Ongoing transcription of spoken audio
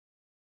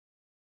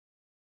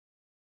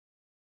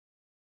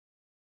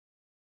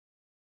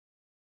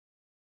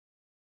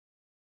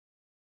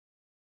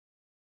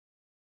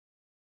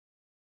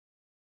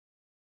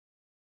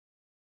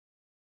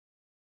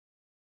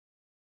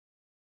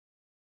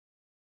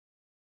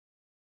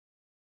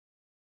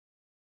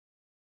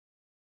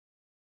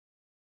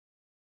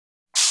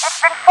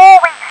been 4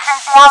 weeks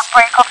since the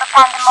outbreak of the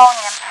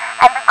pandemonium,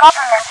 and the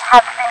government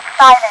has been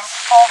silent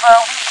for over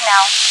a week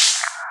now.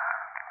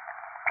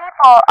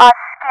 People are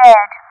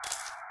scared.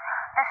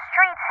 The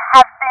streets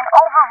have been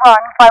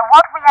overrun by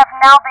what we have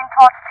now been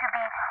taught to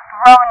be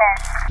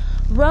Ronas.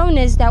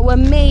 Ronas that were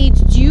made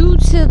due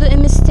to the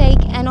mistake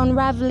and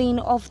unraveling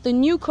of the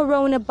new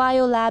Corona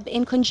biolab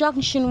in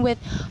conjunction with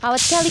our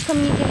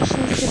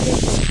telecommunications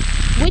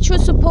division, which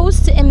was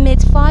supposed to emit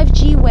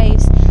 5G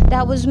waves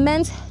that was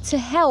meant to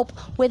help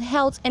with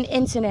health and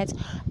internet,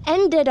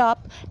 ended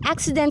up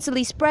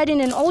accidentally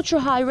spreading an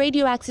ultra-high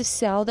radioactive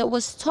cell that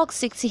was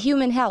toxic to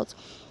human health.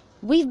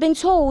 We've been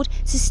told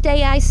to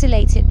stay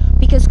isolated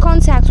because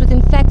contact with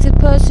infected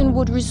person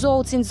would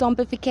result in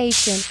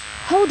zombification.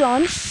 Hold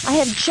on, I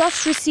have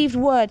just received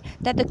word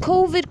that the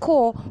COVID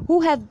Corps, who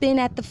have been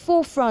at the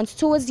forefront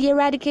towards the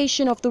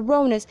eradication of the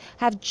Ronas,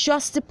 have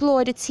just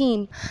deployed a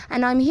team,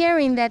 and I'm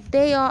hearing that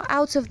they are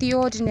out of the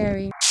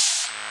ordinary.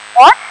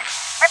 What?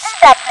 Repeat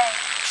that,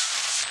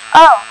 please.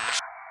 Oh,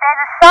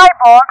 there's a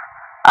cyborg,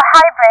 a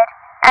hybrid,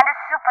 and a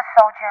super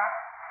soldier.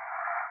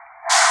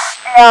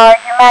 They are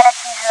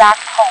humanity's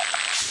last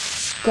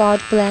hope.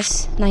 God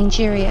bless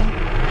Nigeria.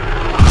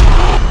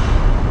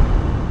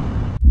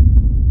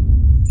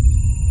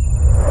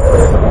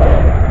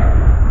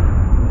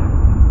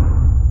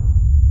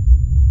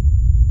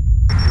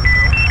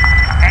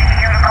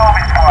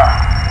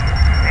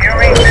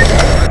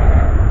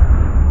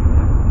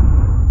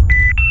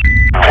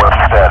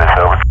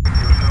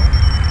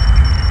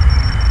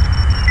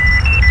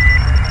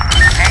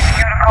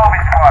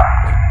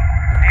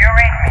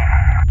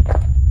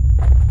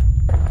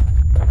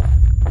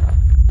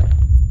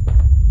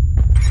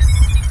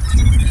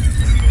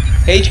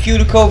 HQ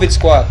to COVID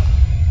squad.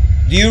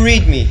 Do you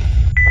read me?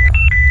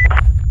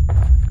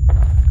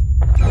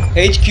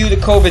 HQ to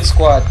COVID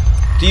squad.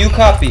 Do you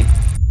copy?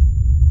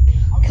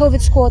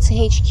 COVID squad to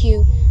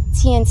HQ.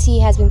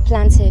 TNT has been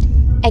planted.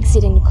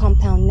 Exiting the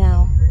compound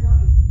now.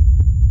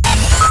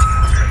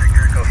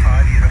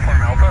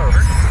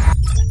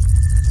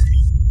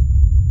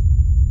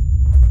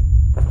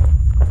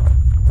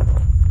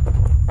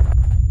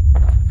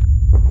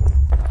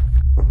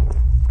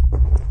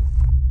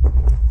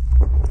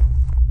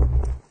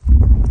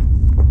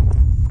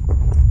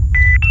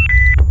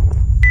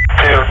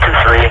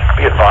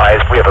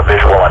 We have a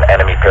visual on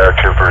enemy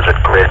paratroopers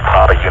at grid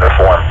Papa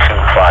uniform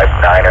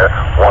 259er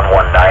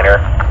 119er.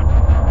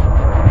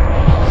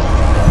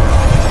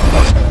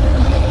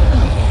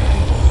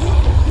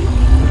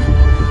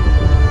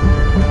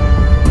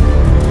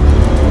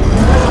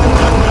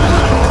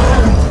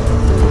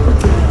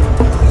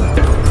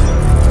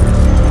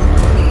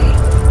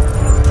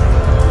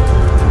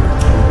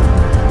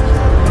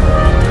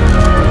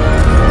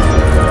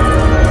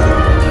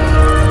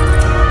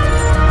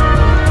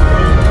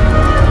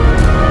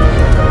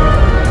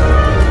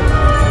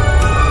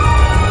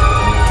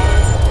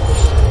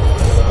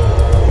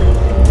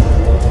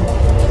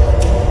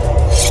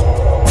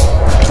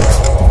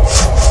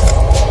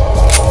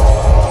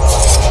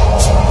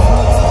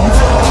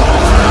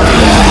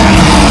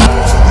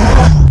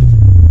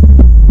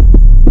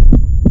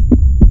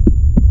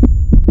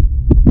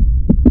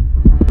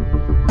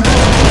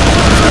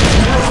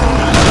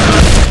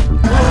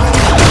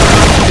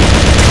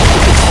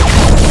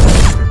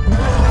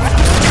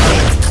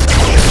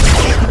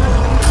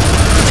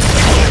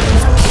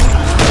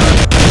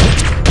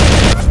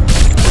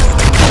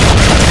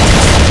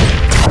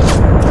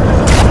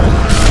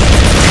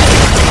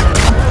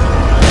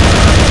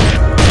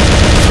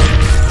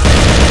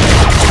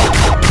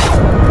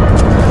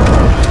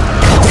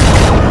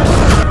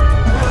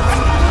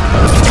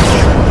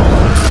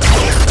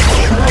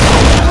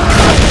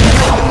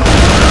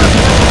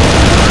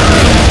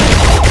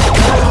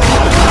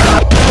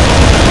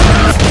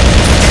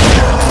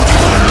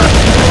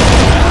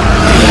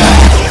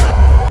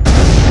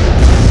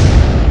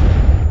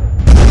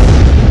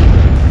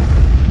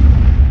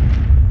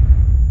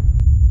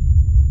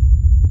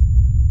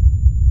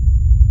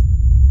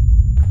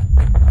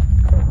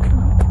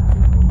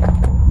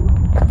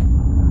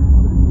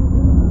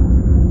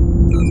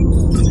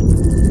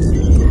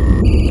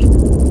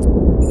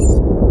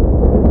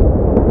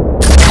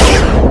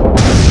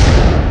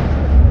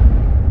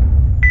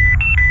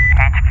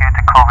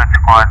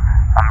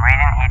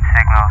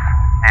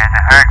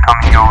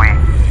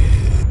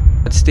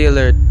 Stay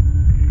alert.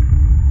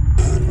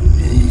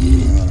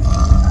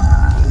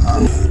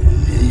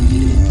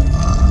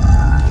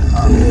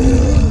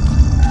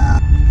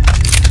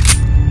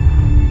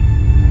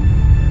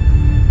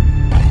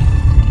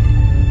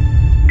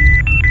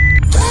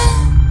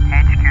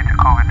 HQ to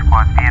COVID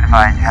squad, be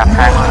advised you have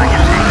tangles on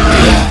your feet.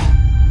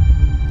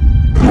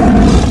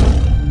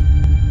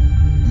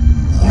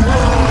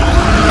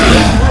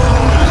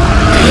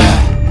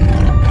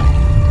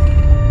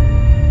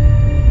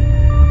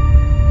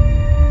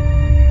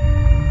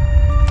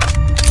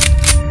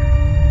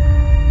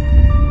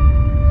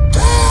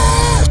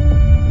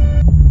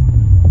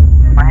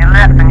 On your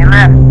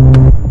left.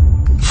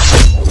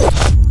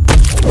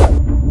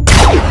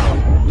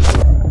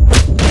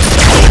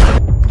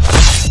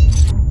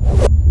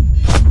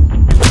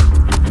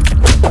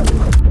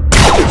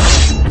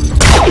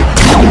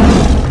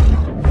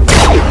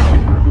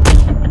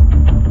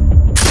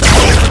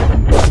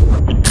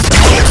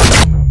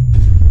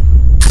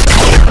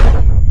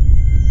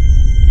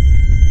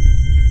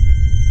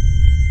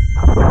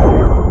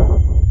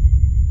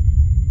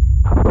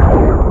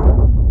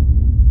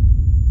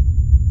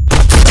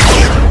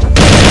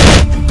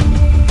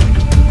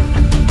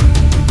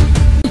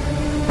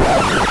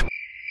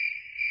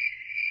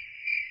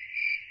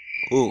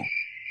 Oh,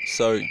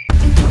 sorry.